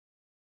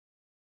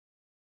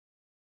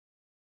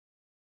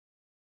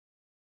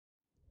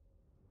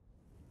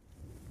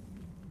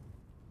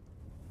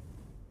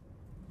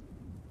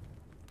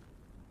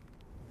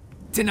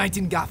Tonight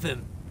in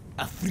Gotham,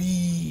 a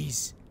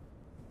freeze.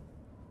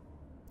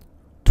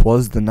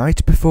 'Twas the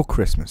night before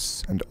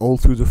Christmas, and all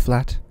through the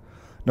flat,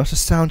 not a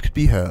sound could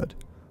be heard,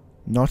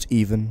 not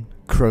even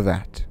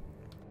cravat.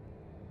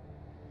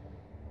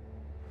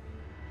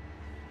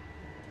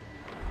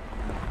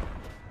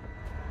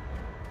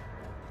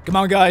 Come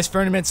on, guys,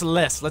 30 minutes or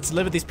less. Let's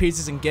deliver these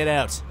pizzas and get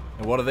out.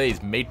 And what are these,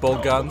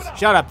 meatball guns?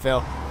 Shut up,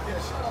 Phil.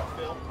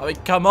 I mean,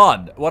 come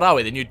on. What are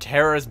we, the new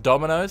terrorist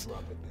dominoes?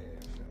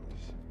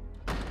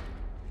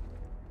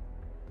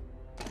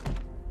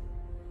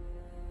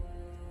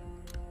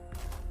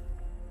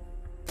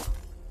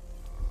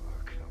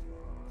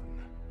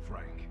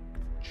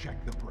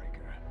 Check the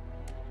breaker.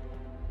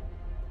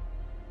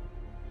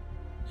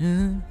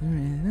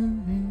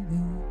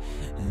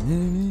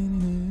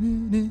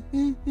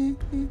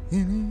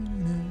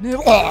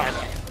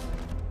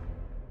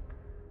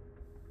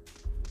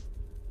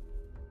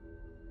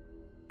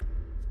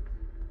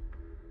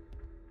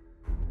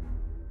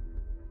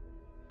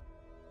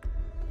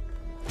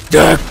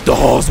 Deck the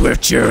halls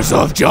with cheers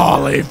of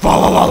jolly, fa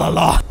la la la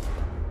la.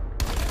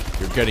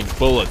 You're getting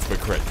bullets for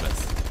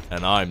Christmas,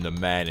 and I'm the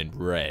man in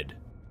red.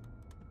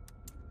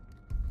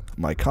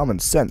 My common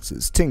sense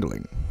is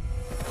tingling.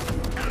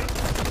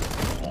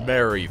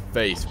 Merry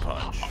face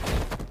punch.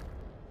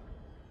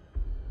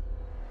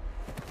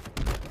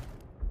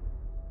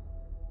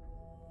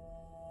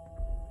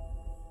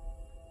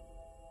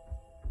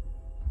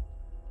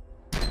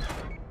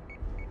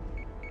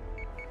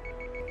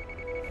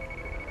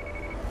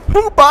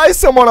 Who buys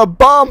someone a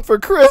bomb for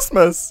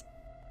Christmas?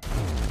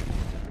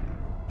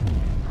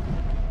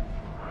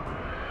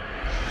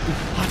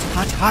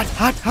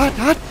 Hot.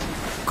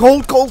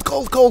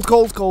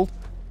 Cold.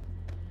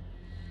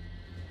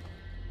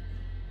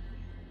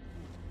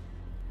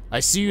 I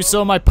see you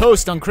saw my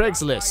post on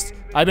Craigslist.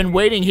 I've been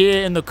waiting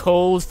here in the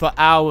cold for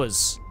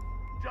hours.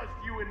 Just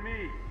you and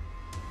me.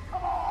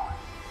 Come on.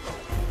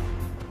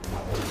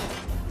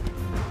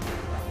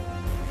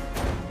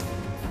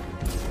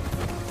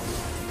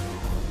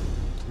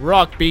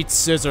 Rock beats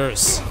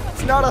scissors.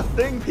 It's not a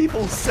thing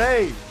people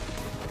say.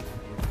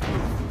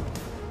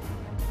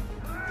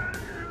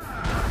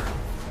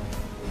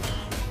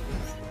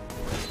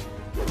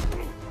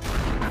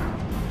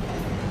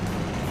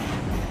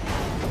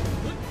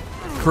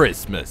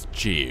 Christmas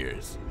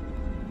cheers.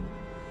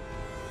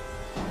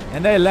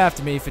 And they laughed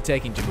at me for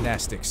taking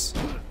gymnastics.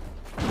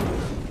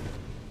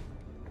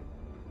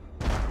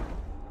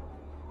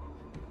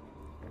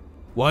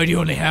 Why do you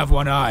only have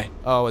one eye?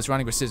 Oh, I was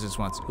running with scissors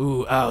once.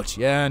 Ooh, ouch.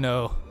 Yeah, I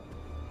know.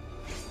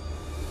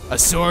 A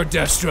sword,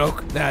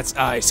 Deathstroke? That's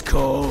ice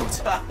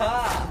cold.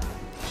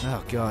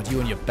 Oh god, you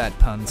and your bad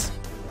puns.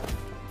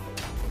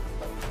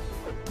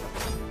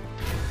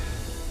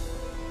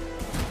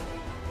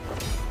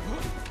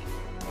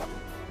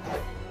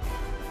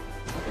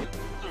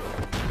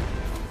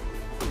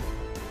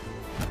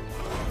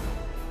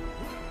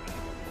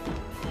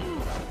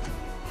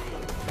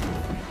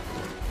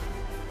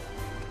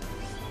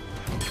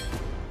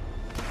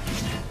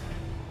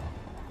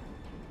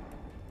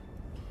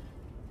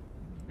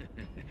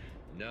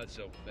 Not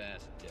so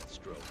fast,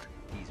 Deathstroke.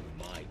 He's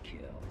my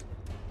kill.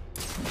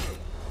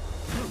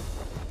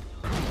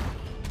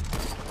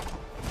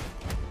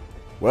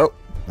 Well,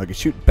 I could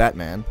shoot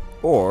Batman,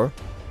 or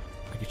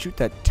I could shoot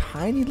that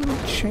tiny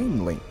little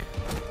chain link.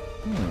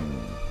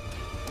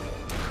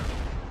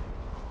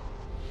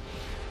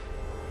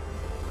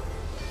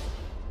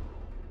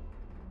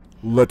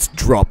 Let's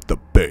drop the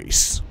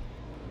bass.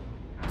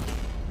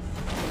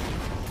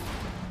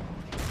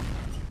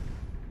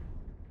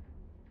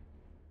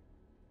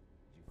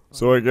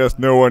 So I guess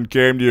no one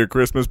came to your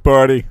Christmas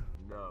party?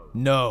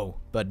 No,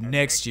 but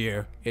next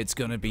year, it's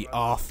gonna be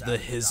off the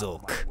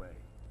hizzle.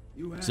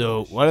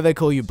 So, why do they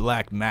call you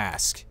Black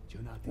Mask?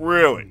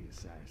 Really?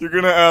 You're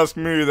gonna ask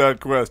me that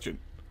question?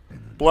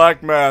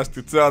 Black Mask,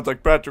 it sounds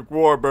like Patrick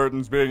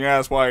Warburton's being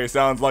asked why he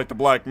sounds like the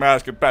Black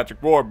Mask of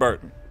Patrick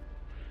Warburton.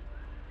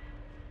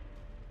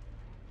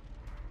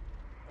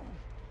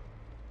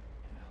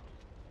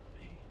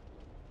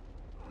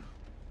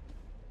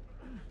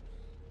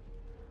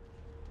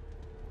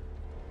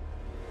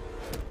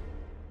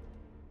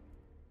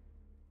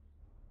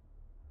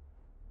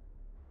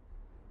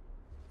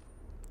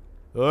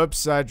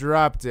 Oops, I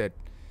dropped it.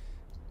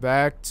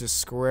 Back to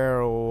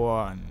square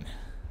one.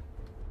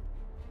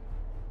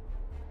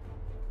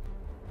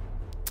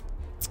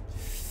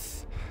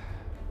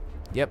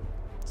 Yep,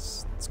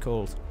 it's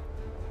cold.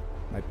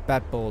 My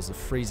bat balls are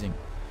freezing.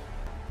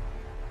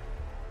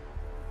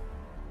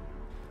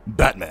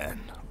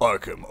 Batman,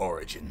 Arkham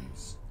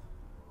Origins.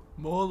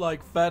 More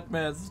like Fat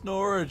Man's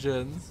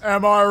Origins.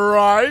 Am I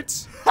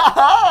right? Ha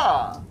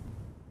ha!